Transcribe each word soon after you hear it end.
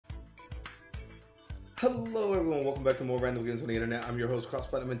Hello everyone, welcome back to more random games on the internet. I'm your host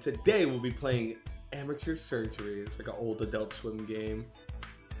CrossPlatinum, and today we'll be playing Amateur Surgery. It's like an old Adult Swim game,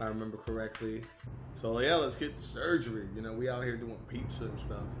 if I remember correctly. So yeah, let's get surgery. You know, we out here doing pizza and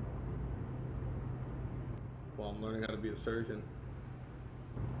stuff. Well, I'm learning how to be a surgeon.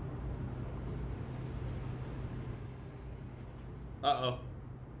 Uh-oh.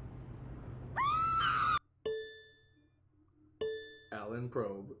 Alan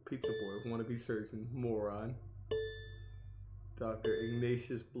Probe, pizza boy, wannabe surgeon, moron. Dr.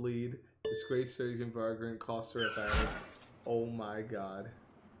 Ignacious Bleed, disgraced surgeon, vagrant, cost syrup addict. Oh my god.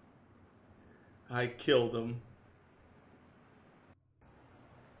 I killed him.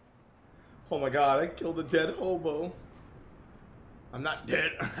 Oh my god, I killed a dead hobo. I'm not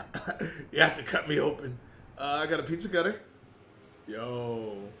dead. You have to cut me open. I got a pizza cutter.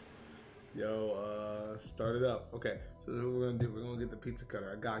 Yo, start it up. Okay, so what we're gonna do, we're gonna get the pizza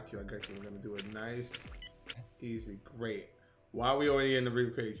cutter. I got you. We're gonna do it nice, easy, great. Why are we already in the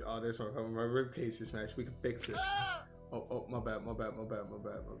rib cage? Oh, there's my rib cage is smashed. We can fix it. Oh, my bad. My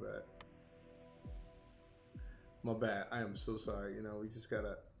bad. I am so sorry. You know, we just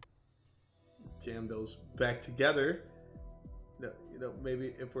gotta jam those back together. No, you know,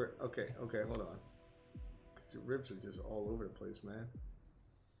 maybe if we're okay, hold on. Cause your ribs are just all over the place, man.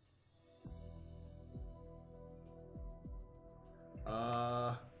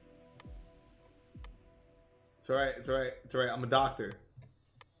 It's alright. I'm a doctor.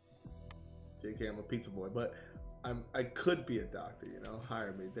 JK, I'm a pizza boy, but I could be a doctor, you know.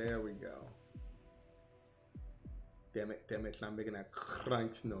 Hire me. There we go. Damn it, it's not making that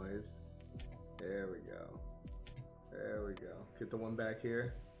crunch noise. There we go. Get the one back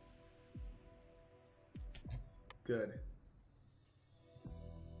here. Good.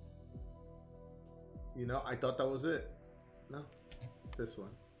 You know, I thought that was it. No, this one.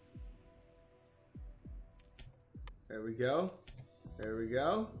 There we go.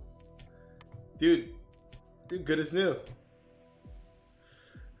 Dude, you're good as new.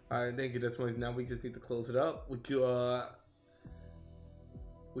 Alright, thank you. That's one. Now we just need to close it up. Would you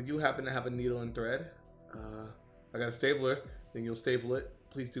happen to have a needle and thread? I got a stapler. Then you'll staple it.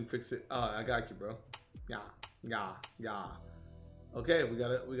 Please do fix it. I got you, bro. Yeah. Okay, we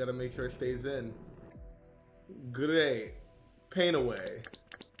gotta make sure it stays in. Great. Pain away.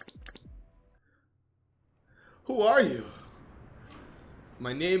 Who are you?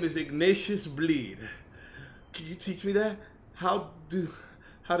 My name is Ignacious Bleed. Can you teach me that? How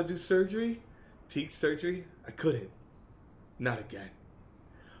to do surgery? Teach surgery? I couldn't. Not again.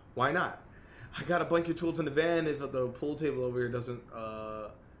 Why not? I got a bunch of tools in the van. If the pool table over here doesn't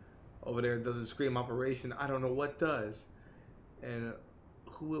scream operation, I don't know what does. And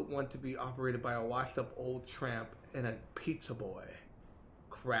who would want to be operated by a washed up old tramp and a pizza boy?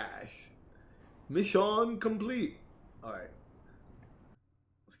 Crash. Mission complete. Alright.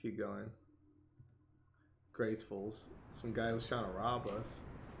 Let's keep going. Gracefuls. Some guy was trying to rob us.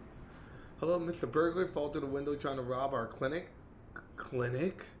 Hello, Mr. Burglar. Fall through the window trying to rob our clinic.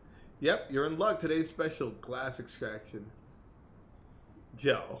 Clinic? Yep, you're in luck. Today's special, glass extraction.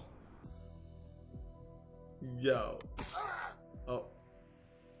 Yo. Oh.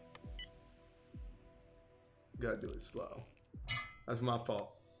 Gotta do it slow. That's my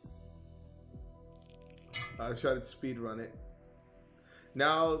fault. I tried to speed run it.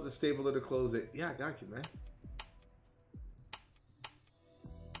 Now the stapler to close it. Yeah, I got you, man.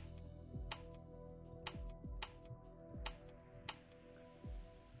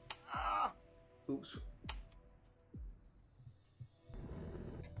 Oops.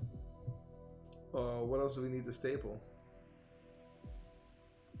 What else do we need to staple?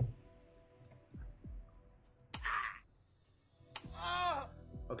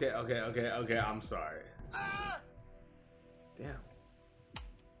 Okay, I'm sorry. Damn.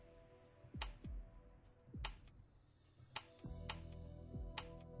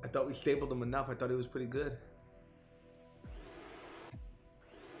 I thought we stapled him enough. I thought he was pretty good.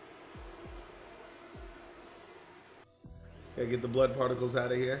 Gotta get the blood particles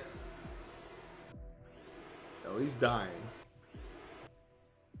out of here. Oh, he's dying.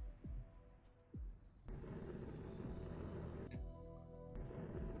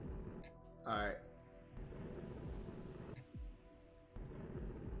 Alright.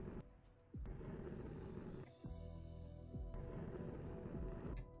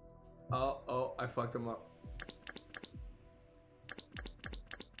 Oh, I fucked him up.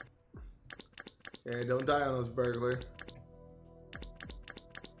 Yeah, don't die on us, burglar.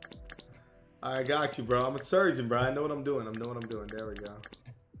 I got you, bro. I'm a surgeon, bro. I know what I'm doing. There we go.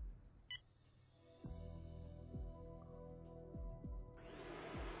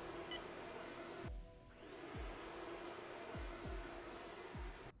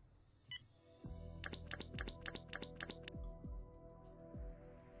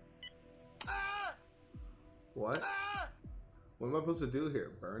 What? What am I supposed to do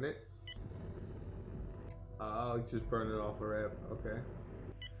here? Burn it? Oh, just burn it off a rip. Okay.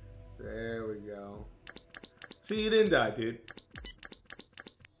 There we go. See, you didn't die, dude.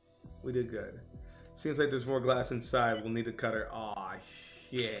 We did good. Seems like there's more glass inside. We'll need a cutter. Aw,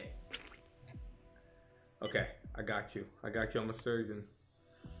 shit. Okay, I got you. I got you. I'm a surgeon.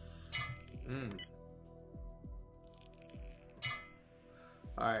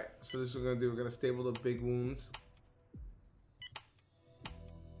 Alright, so this is what we're gonna do. We're gonna stable the big wounds.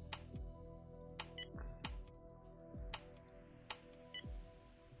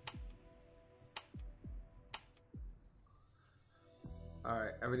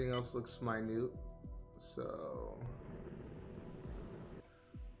 Alright, everything else looks minute. So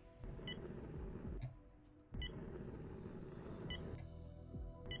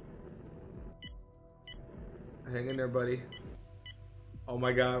hang in there, buddy. Oh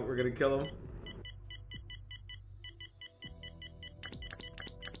my god, we're gonna kill him.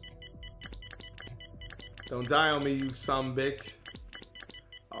 Don't die on me, you son bitch.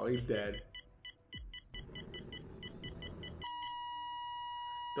 Oh, he's dead.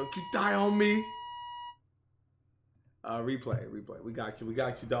 Don't you die on me. Replay. We got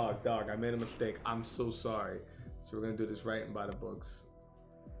you, dog. I made a mistake. I'm so sorry. So we're gonna do this right and by the books.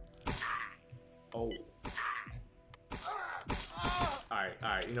 Oh.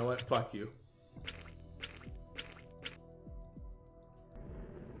 Alright, you know what? Fuck you.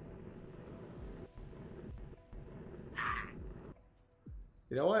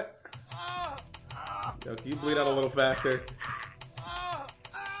 You know what? Yo, can you bleed out a little faster?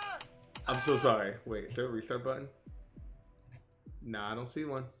 I'm so sorry. Wait, is there a restart button? Nah, I don't see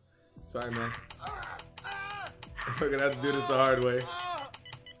one. Sorry, man. We're gonna have to do this the hard way.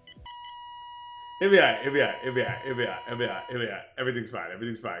 It'll be alright. Everything's fine,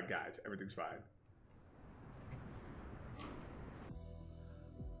 guys. Everything's fine.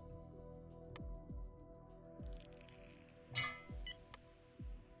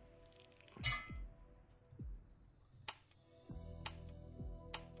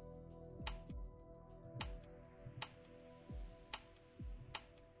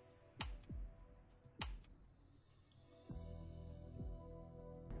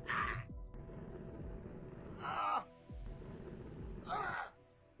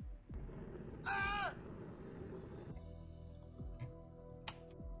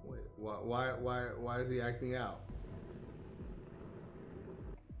 Why is he acting out?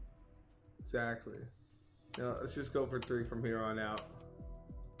 Exactly. You know, let's just go for 3 from here on out.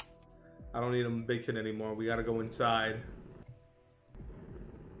 I don't need him bitching anymore. We gotta go inside.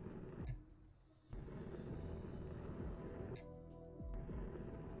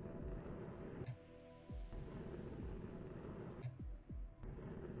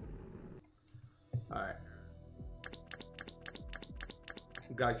 Alright.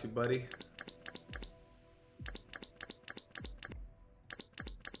 Got you, buddy.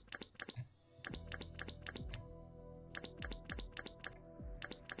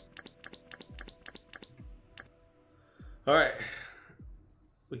 Alright.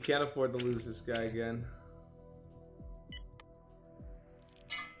 We can't afford to lose this guy again.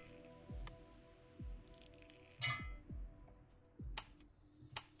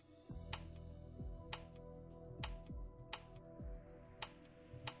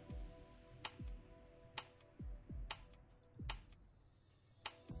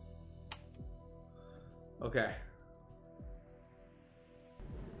 Okay.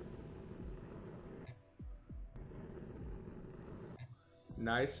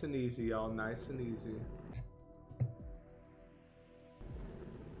 Nice and easy, y'all. Nice and easy.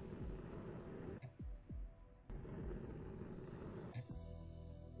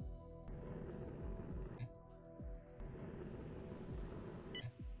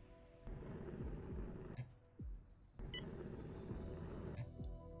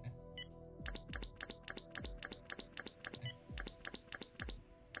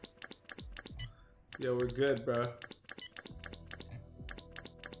 Yo, we're good, bro.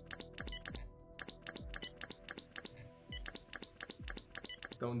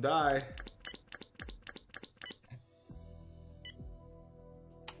 Don't die.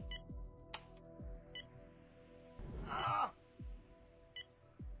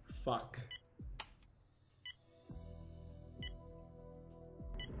 Fuck.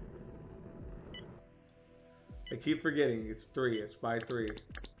 I keep forgetting. It's 3. It's by 3.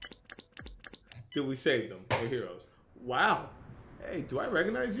 Dude, we saved them. We're heroes. Wow. Hey, do I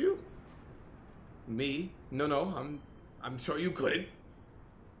recognize you? Me? No. I'm sure you couldn't.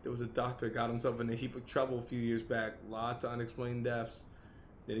 There was a doctor got himself in a heap of trouble a few years back. Lots of unexplained deaths.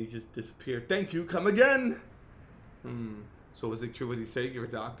 Then he just disappeared. Thank you. Come again. So was it true what he said? You're a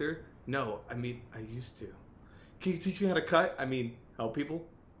doctor? No, I mean, I used to. Can you teach me how to cut? I mean, help people?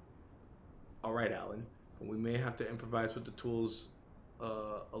 All right, Alan. We may have to improvise with the tools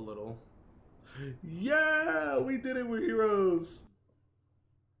a little. Yeah, we did it. We're heroes.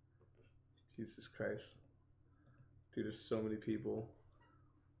 Jesus Christ. Dude, there's so many people.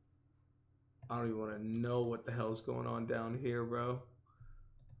 I don't even want to know what the hell's going on down here, bro.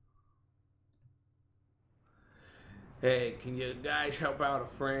 Hey, can you guys help out a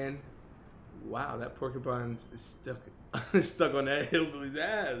friend? Wow, that porcupine is stuck stuck on that hillbilly's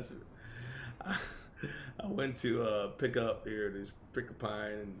ass. I went to pick up here this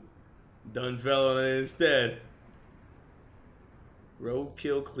porcupine and done fell on it instead.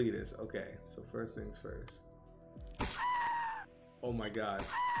 Roadkill Cletus. Okay, so first things first. Oh my god.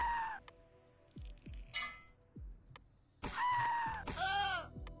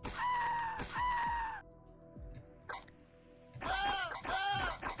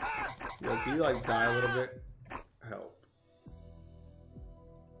 Yo, can you like die a little bit? Help.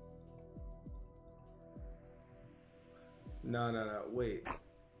 No, wait.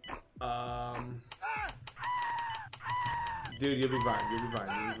 Dude, you'll be fine, you'll be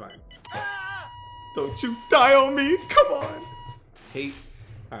fine. Don't you die on me, come on! Hate.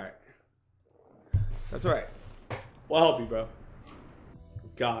 Alright. That's alright. We'll help you, bro.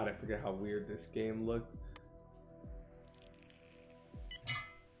 God, I forget how weird this game looked.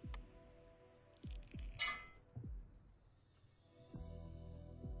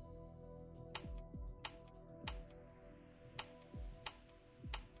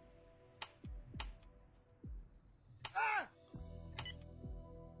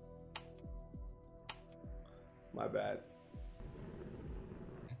 My bad.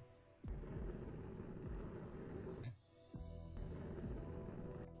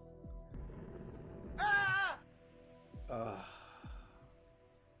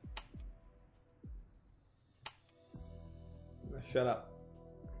 Shut up.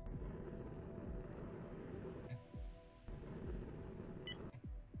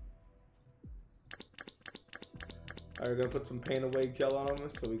 Alright, we're gonna put some paint away gel on him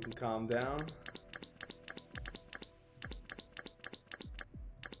so we can calm down.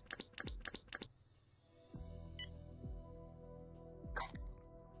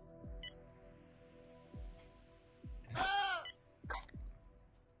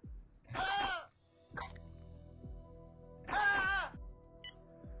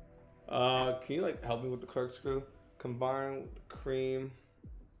 Can you like help me with the corkscrew? Combine with the cream.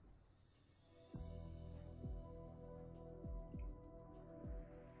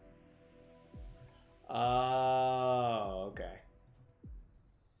 Oh, okay.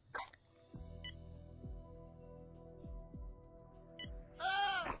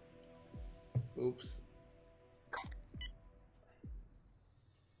 Oops.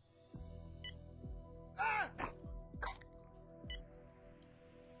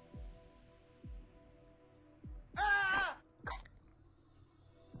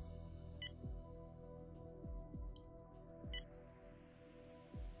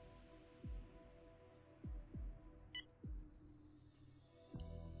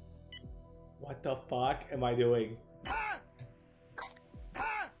 What the fuck am I doing?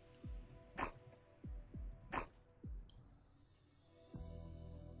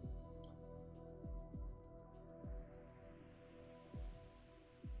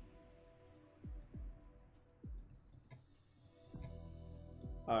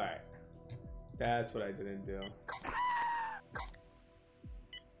 Alright. That's what I didn't do.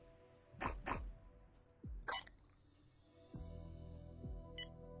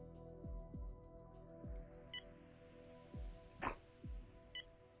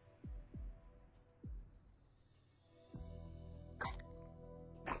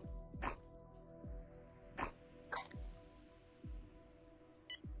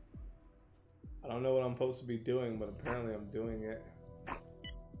 I don't know what I'm supposed to be doing, but apparently I'm doing it.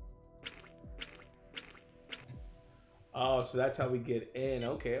 Oh, so that's how we get in.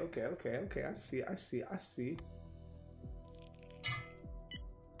 Okay. I see. I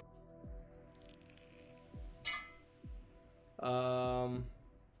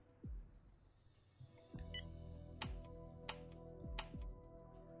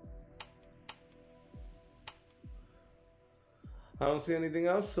don't see anything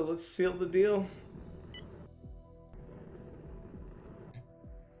else, so let's seal the deal.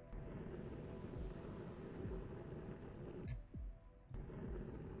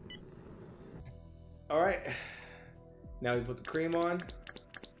 All right, now we put the cream on.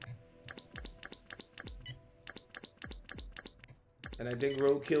 And I think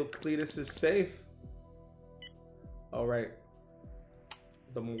Roadkill Cletus is safe. All right.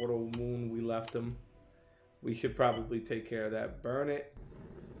 The mortal wound we left him. We should probably take care of that. Burn it.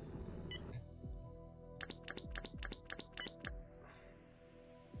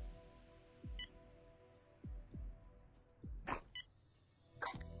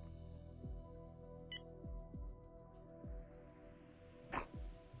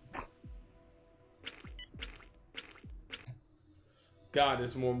 God,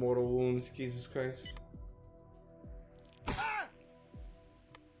 there's more mortal wounds. Jesus Christ.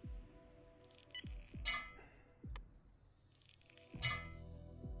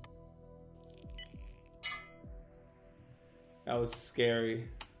 That was scary.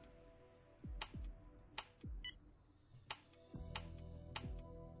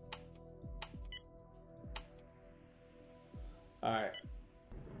 All right.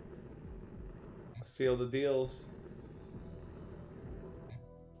 Seal the deals.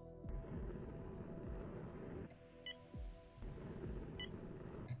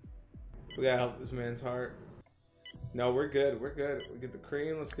 We gotta help this man's heart. No, we're good. We're good. We get the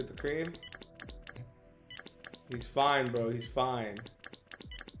cream. Let's get the cream. He's fine, bro. He's fine.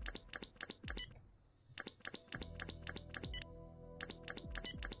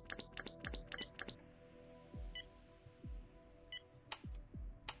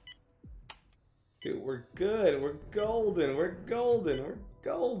 Dude, we're good. We're golden. We're golden. We're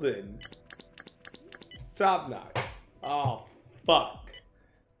golden. Top notch. Oh, fuck.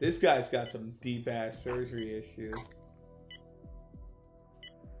 This guy's got some deep-ass surgery issues.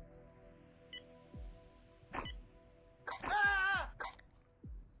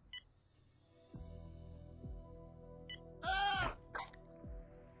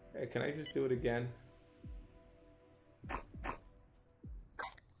 Hey, can I just do it again?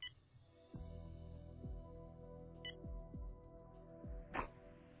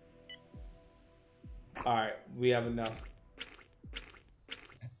 Alright, we have enough.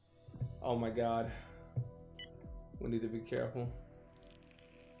 Oh my god. We need to be careful.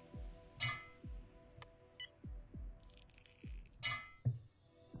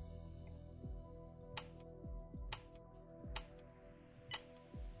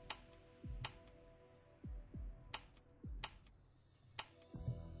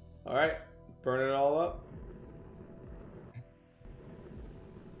 Alright, burn it all up.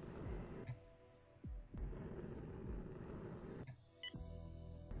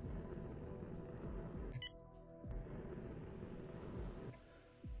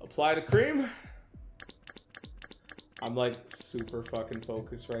 Apply the cream. I'm like super fucking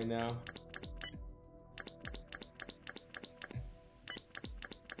focused right now.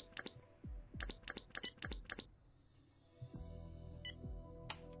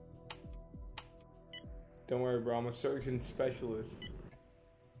 Don't worry, bro. I'm a surgeon specialist.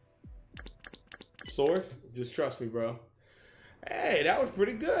 Source? Just trust me, bro. Hey, that was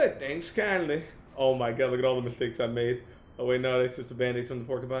pretty good. Thanks kindly. Oh my god, look at all the mistakes I made. Oh wait, no, that's just the band-aids from the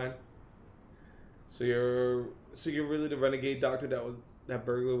porcupine. So you're really the renegade doctor that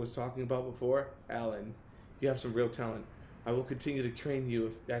burglar was talking about before? Alan, you have some real talent. I will continue to train you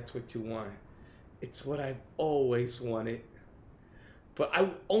if that's what you want. It's what I've always wanted. But I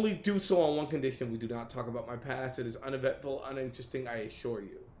will only do so on one condition. We do not talk about my past. It is uneventful, uninteresting, I assure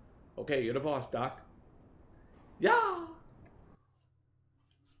you. Okay, you're the boss, Doc. Yeah.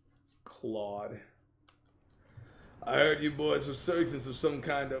 Claude. I heard you boys were surgeons of some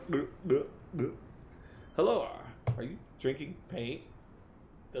kind of... Hello, are you drinking paint?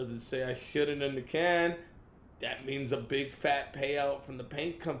 Does it say I shouldn't in the can? That means a big fat payout from the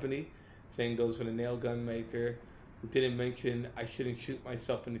paint company. Same goes for the nail gun maker, who didn't mention I shouldn't shoot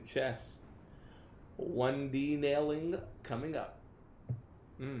myself in the chest. 1D nailing coming up.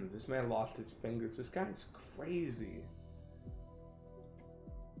 This man lost his fingers. This guy's crazy.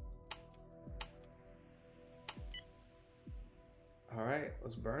 All right,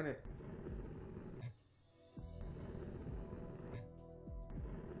 let's burn it.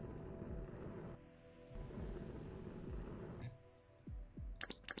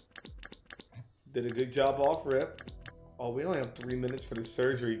 Did a good job off rip. Oh, we only have 3 minutes for the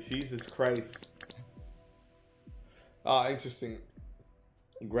surgery. Jesus Christ. Interesting.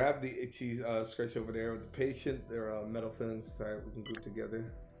 Grab the itchy scratch over there with the patient. There are metal fillings inside. We can group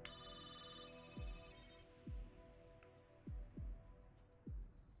together.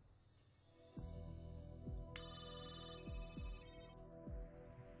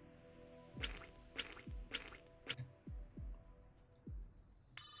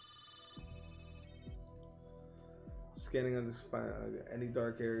 Scanning on this file, any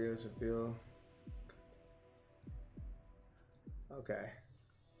dark areas reveal. Okay.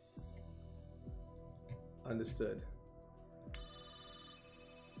 Understood.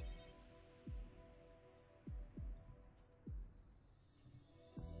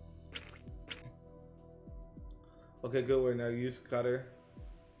 Okay, good. We're now use cutter.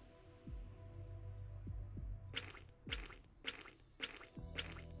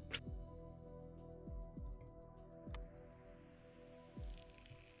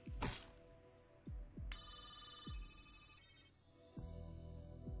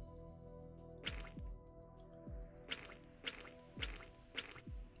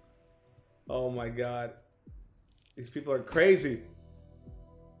 Oh my God. These people are crazy.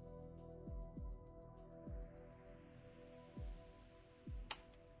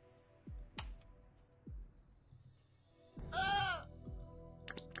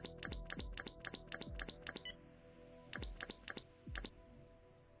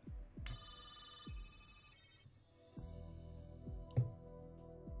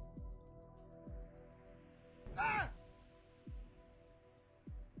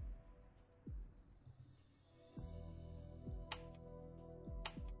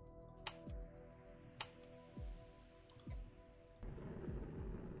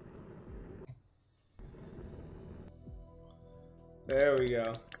 There we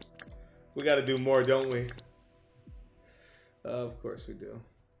go. We got to do more, don't we? Of course we do.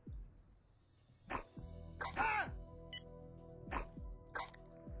 All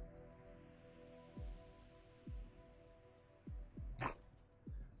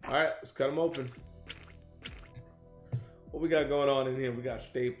right, let's cut them open. What we got going on in here? We got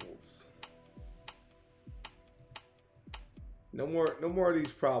staples. No more of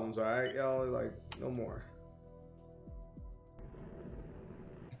these problems, all right, y'all. Like, no more.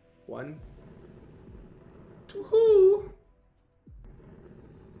 1, 2,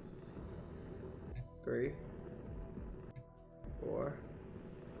 3, 4.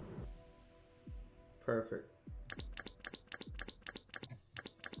 Perfect.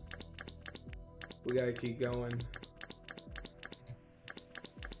 We gotta keep going.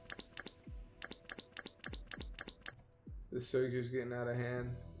 This surgery's getting out of hand.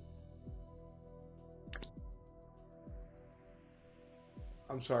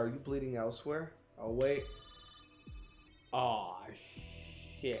 I'm sorry, are you bleeding elsewhere? Oh, wait. Aw,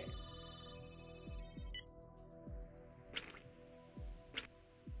 shit.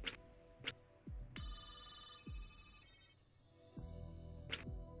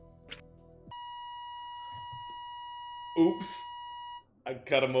 Oops. I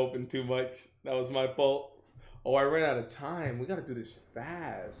cut him open too much. That was my fault. Oh, I ran out of time. We gotta do this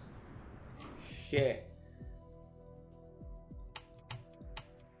fast. Shit.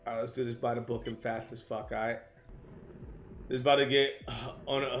 Alright, let's do this by the book and fast as fuck, alright? This is about to get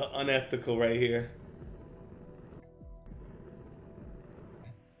unethical right here.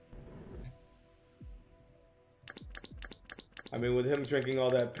 I mean, with him drinking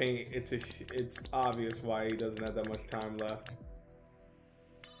all that paint, it's obvious why he doesn't have that much time left.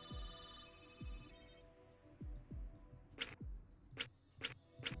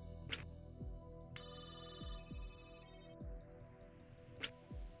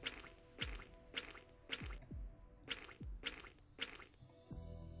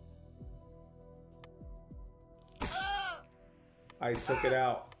 I took it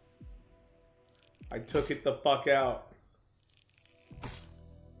out. I took it the fuck out.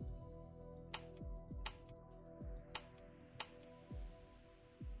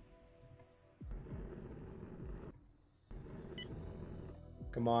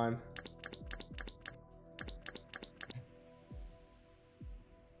 Come on.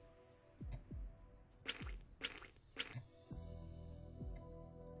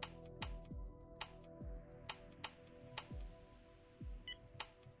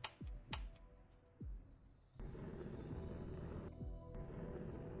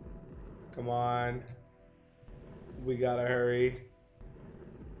 Come on. We gotta hurry.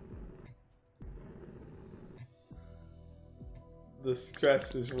 The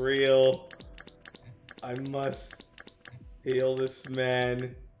stress is real. I must heal this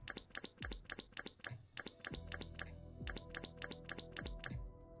man.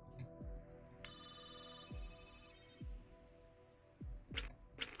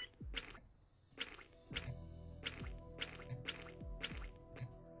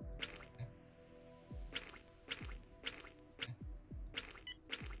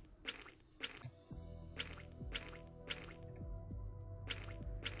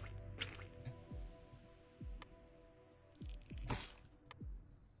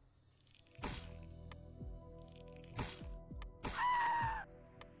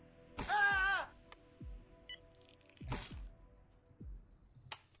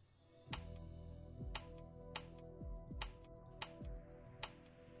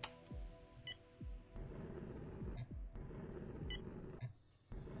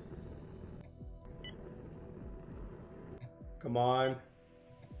 Come on.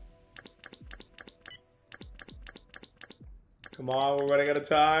 Come on, we're running out of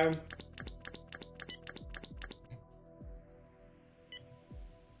time.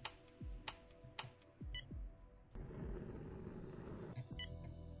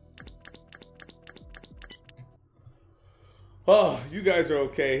 Oh, you guys are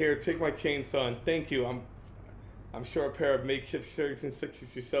okay. Here, take my chainsaw and thank you. I'm sure a pair of makeshift surgeons such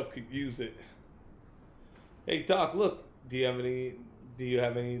as yourself could use it. Hey Doc, look. Do you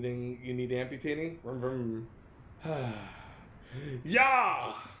have anything you need amputating? Vroom, vroom.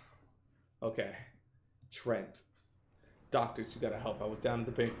 Yeah. Okay. Trent. Doctors, you gotta help. I was down at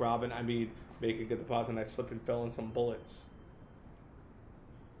the bank robbing. Making a deposit and I slipped and fell in some bullets.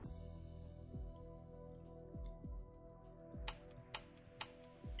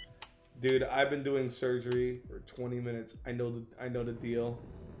 Dude, I've been doing surgery for 20 minutes. I know the deal.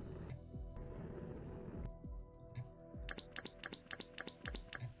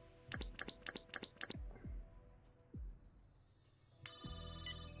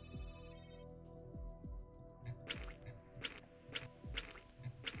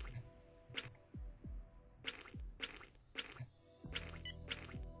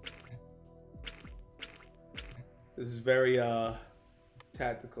 This is very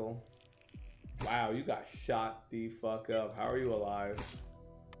tactical. Wow, you got shot the fuck up. How are you alive?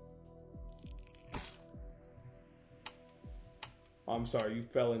 Oh, I'm sorry, you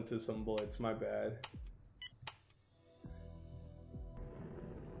fell into some bullets. My bad.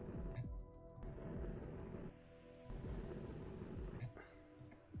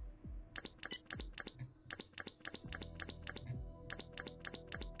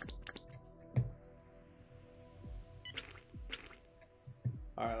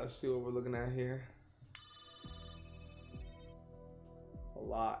 Alright, let's see what we're looking at here. A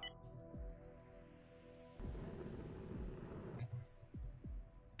lot.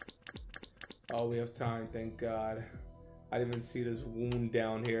 Oh, we have time, thank God. I didn't even see this wound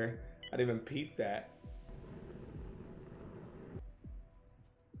down here. I didn't even peep that.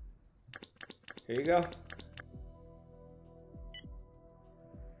 Here you go.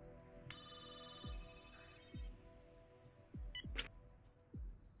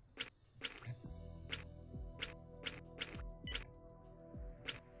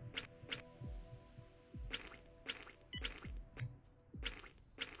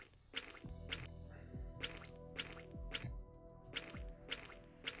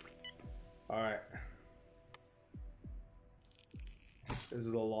 All right. This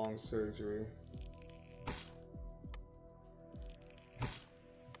is a long surgery.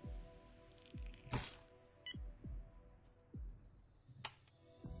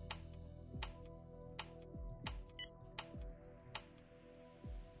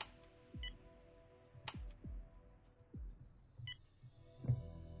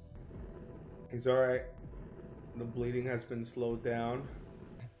 He's all right. The bleeding has been slowed down.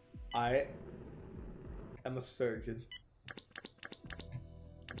 I am a surgeon.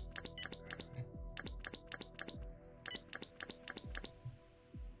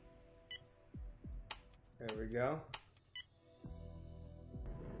 There we go.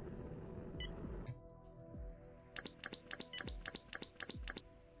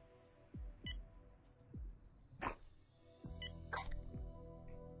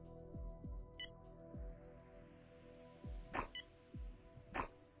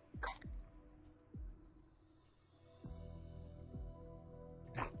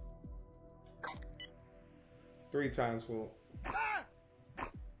 Three times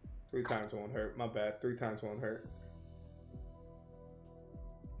won't hurt. My bad. 3 times won't hurt.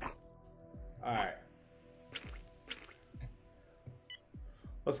 All right.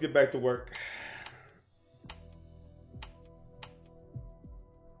 Let's get back to work.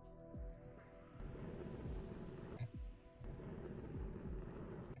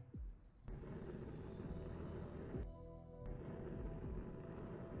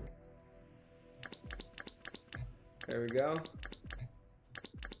 There we go.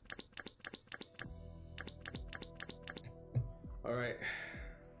 All right.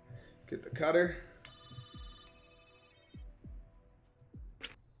 Get the cutter.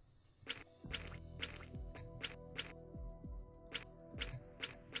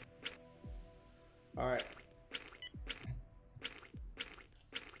 All right.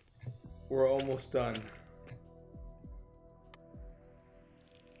 We're almost done.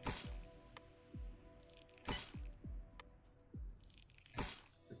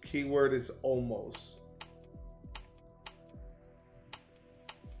 The keyword is almost.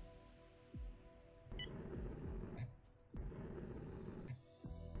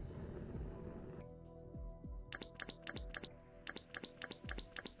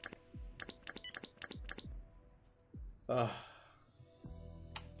 Uh,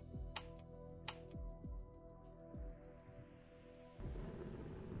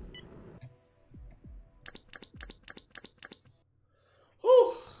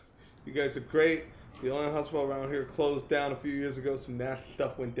 whew. You guys are great. The only hospital around here closed down a few years ago. Some nasty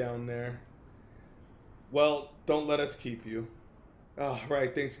stuff went down there. Well, don't let us keep you. Oh,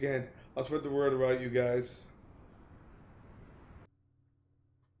 right. Thanks again. I'll spread the word about you guys.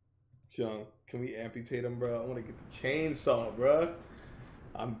 Junk. Can we amputate him, bro? I want to get the chainsaw, bro.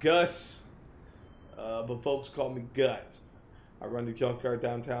 I'm Gus. But folks call me Gut. I run the junkyard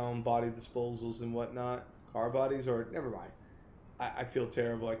downtown, body disposals and whatnot. Car bodies, or never mind. I feel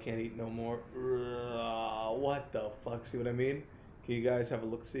terrible. I can't eat no more. What the fuck? See what I mean? Can you guys have a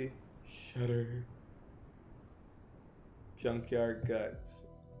look-see? Shudder. Junkyard Guts.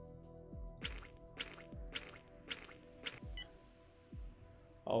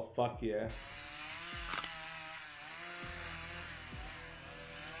 Oh, fuck yeah.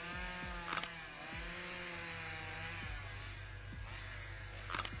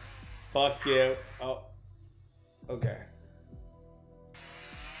 Fuck yeah. Oh. Okay.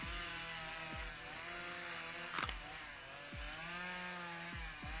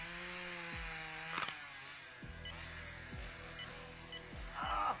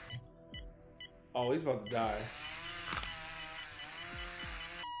 Oh, he's about to die.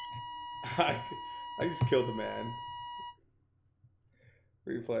 I just killed the man.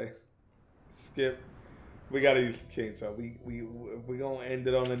 Replay. Skip. We gotta use the chainsaw. We gonna end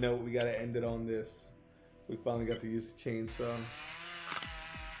it on a note. We gotta end it on this. We finally got to use the chainsaw.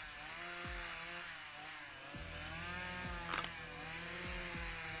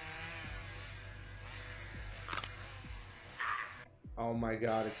 Oh my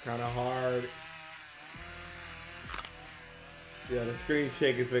god, it's kind of hard. Yeah, the screen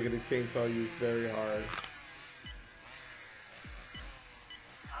shake is making the chainsaw use very hard.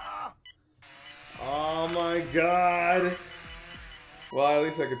 Oh my god! Well, at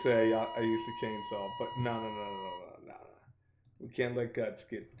least I could say I used the chainsaw, but no. We can't let Guts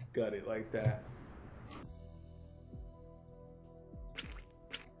get gutted like that.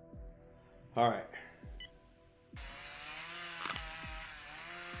 Alright.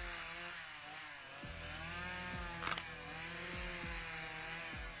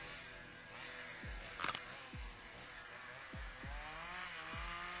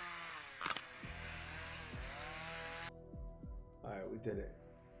 Alright, we did it.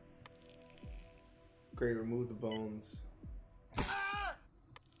 Great, remove the bones.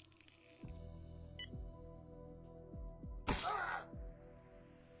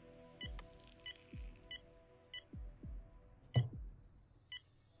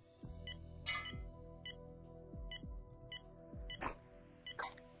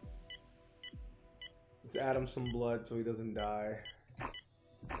 Let's add him some blood so he doesn't die.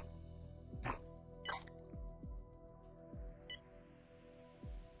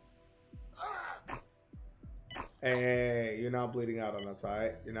 Hey, you're not bleeding out on us,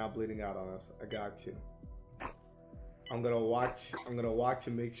 alright? You're not bleeding out on us. I got you. I'm gonna watch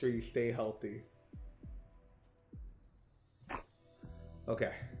and make sure you stay healthy.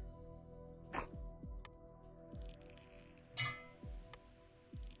 Okay.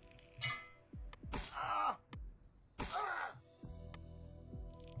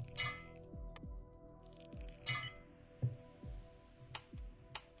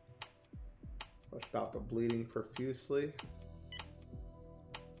 Let's stop the bleeding profusely.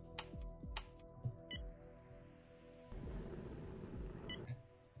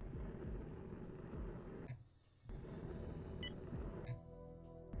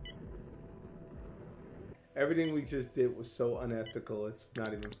 Everything we just did was so unethical, it's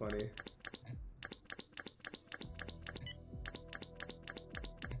not even funny.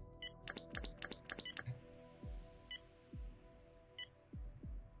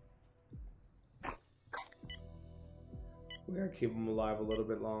 We gotta keep him alive a little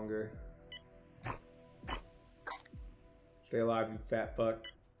bit longer. Stay alive, you fat fuck.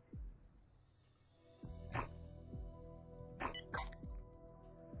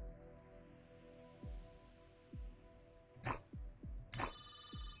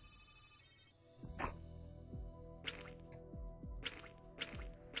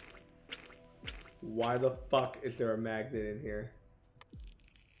 Why the fuck is there a magnet in here?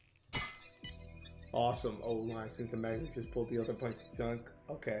 Awesome. Oh my, since the magnet just pulled the other bunch of junk.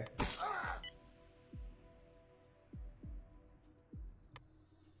 Okay.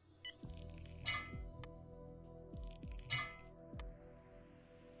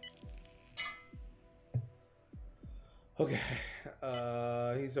 Okay.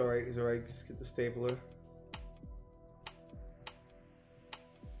 He's alright, he's alright. Just get the stapler.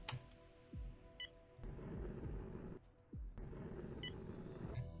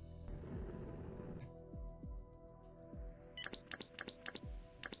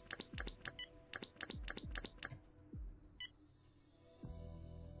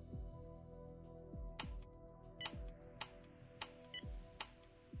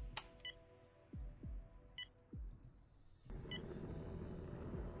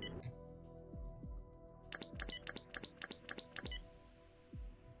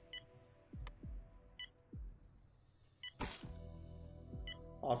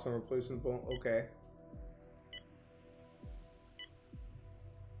 Awesome replacement bone. Okay.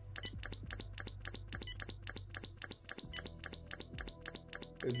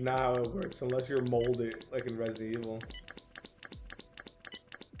 It's not how it works unless you're molded like in Resident Evil.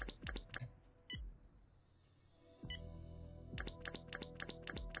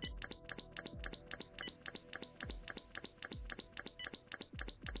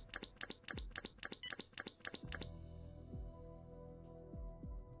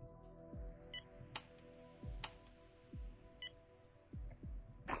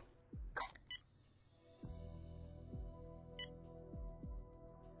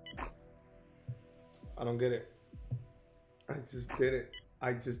 I don't get it. I just did it.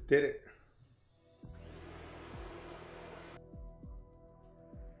 I just did it.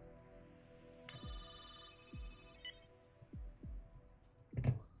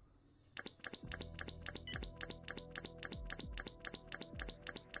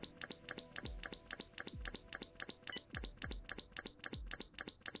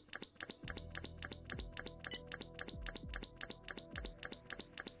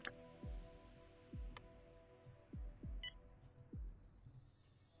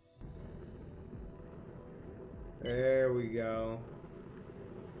 There we go.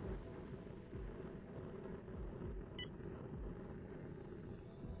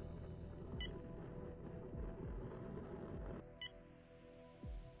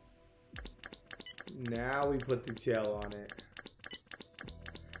 Now we put the gel on it.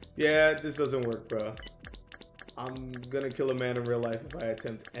 Yeah, this doesn't work, bro. I'm gonna kill a man in real life if I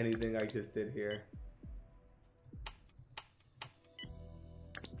attempt anything I just did here.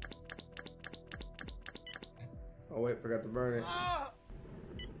 Oh wait, forgot to burn it.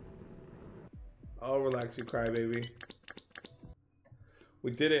 Oh, relax, you crybaby.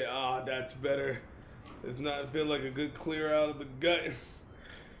 We did it. Ah, that's better. It's not feel like a good clear out of the gut.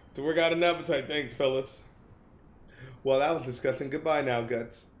 To work out an appetite. Thanks, fellas. Well, that was disgusting. Goodbye now,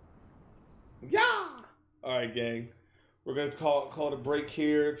 guts. Yeah. All right, gang. We're gonna call it a break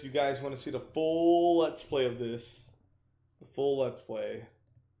here. If you guys want to see the full Let's Play of this, the full Let's Play,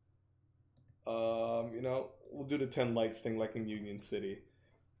 you know, we'll do the 10 likes thing like in Union City.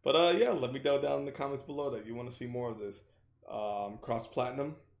 But yeah, let me know down in the comments below that you want to see more of this.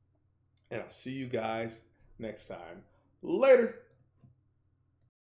 CrossPlatinum. And I'll see you guys next time. Later.